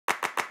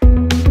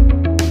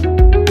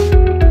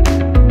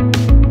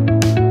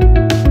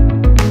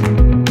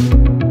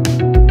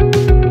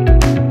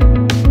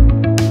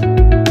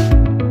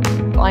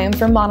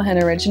from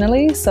Monaghan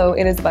originally, so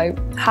it is about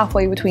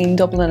halfway between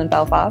Dublin and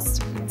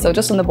Belfast. So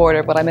just on the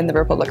border, but I'm in the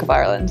Republic of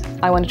Ireland.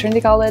 I went to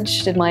Trinity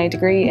College, did my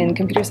degree in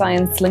computer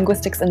science,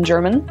 linguistics and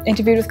German,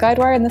 interviewed with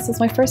Guidewire, and this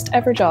was my first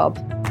ever job.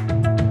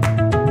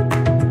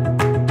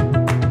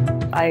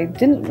 I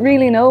didn't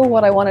really know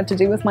what I wanted to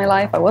do with my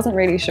life. I wasn't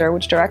really sure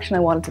which direction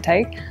I wanted to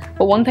take.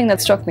 But one thing that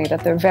struck me,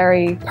 that they're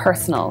very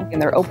personal and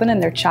they're open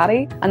and they're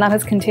chatty. And that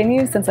has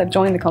continued since I've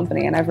joined the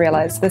company, and I've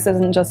realized this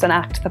isn't just an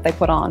act that they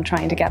put on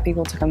trying to get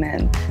people to come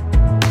in.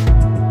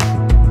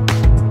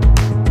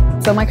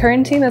 So my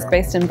current team is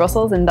based in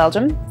Brussels in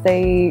Belgium.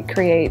 They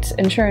create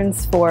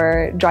insurance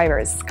for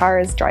drivers,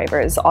 cars,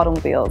 drivers,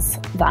 automobiles,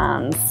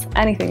 vans,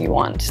 anything you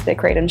want. They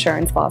create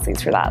insurance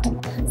policies for that.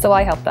 So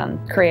I help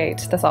them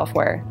create the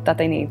software that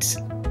they need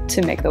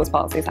to make those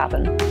policies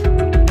happen.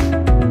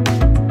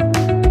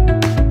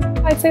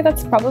 I'd say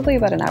that's probably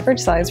about an average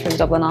size for the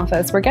Dublin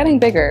office. We're getting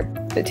bigger.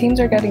 The teams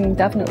are getting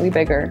definitely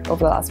bigger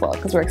over the last while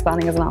because we're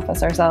expanding as an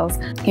office ourselves.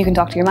 You can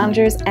talk to your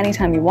managers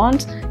anytime you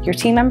want. Your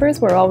team members,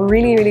 we're all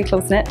really, really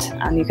close-knit,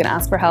 and you can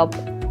ask for help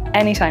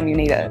anytime you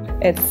need it.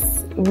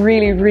 It's a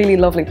really, really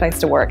lovely place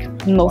to work,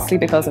 mostly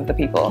because of the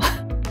people.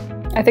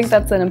 I think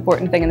that's an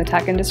important thing in the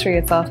tech industry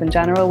itself in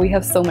general. We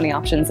have so many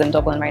options in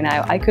Dublin right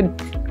now. I could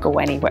go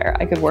anywhere.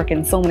 I could work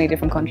in so many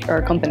different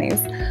companies.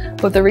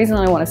 But the reason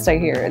I want to stay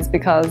here is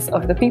because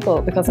of the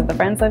people, because of the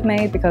friends I've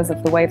made, because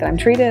of the way that I'm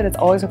treated. It's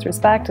always with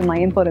respect and my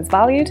input is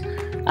valued,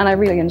 and I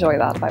really enjoy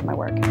that about my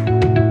work.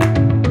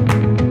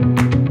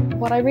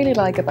 What I really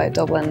like about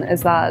Dublin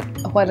is that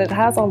while it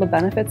has all the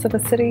benefits of a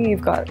city,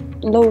 you've got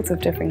loads of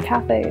different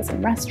cafes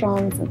and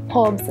restaurants and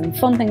pubs and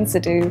fun things to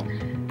do.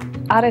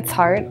 At its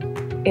heart,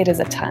 it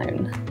is a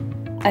town.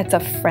 It's a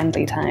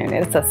friendly town.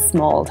 It's a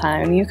small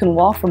town. You can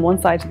walk from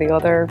one side to the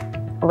other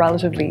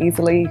relatively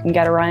easily. You can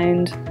get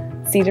around,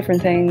 see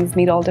different things,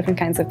 meet all different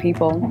kinds of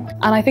people.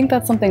 And I think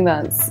that's something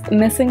that's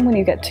missing when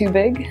you get too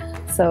big.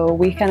 So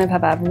we kind of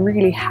have a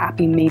really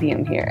happy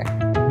medium here.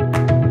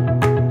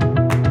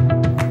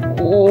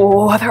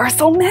 Oh, there are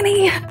so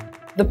many!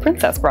 The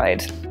Princess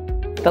Bride,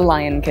 The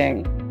Lion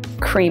King,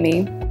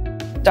 creamy,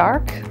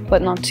 dark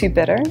but not too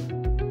bitter,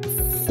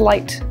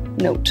 slight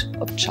note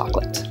of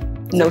chocolate,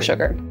 no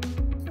sugar.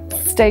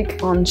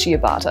 Steak on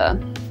ciabatta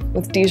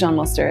with Dijon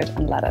mustard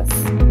and lettuce.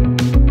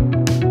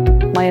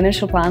 My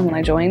initial plan when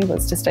I joined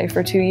was to stay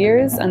for 2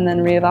 years and then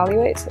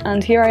reevaluate,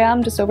 and here I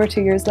am just over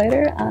 2 years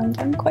later, and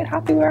I'm quite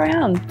happy where I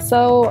am.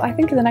 So I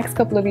think in the next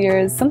couple of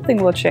years something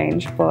will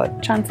change,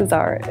 but chances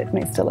are it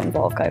may still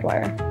involve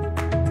Guidewire.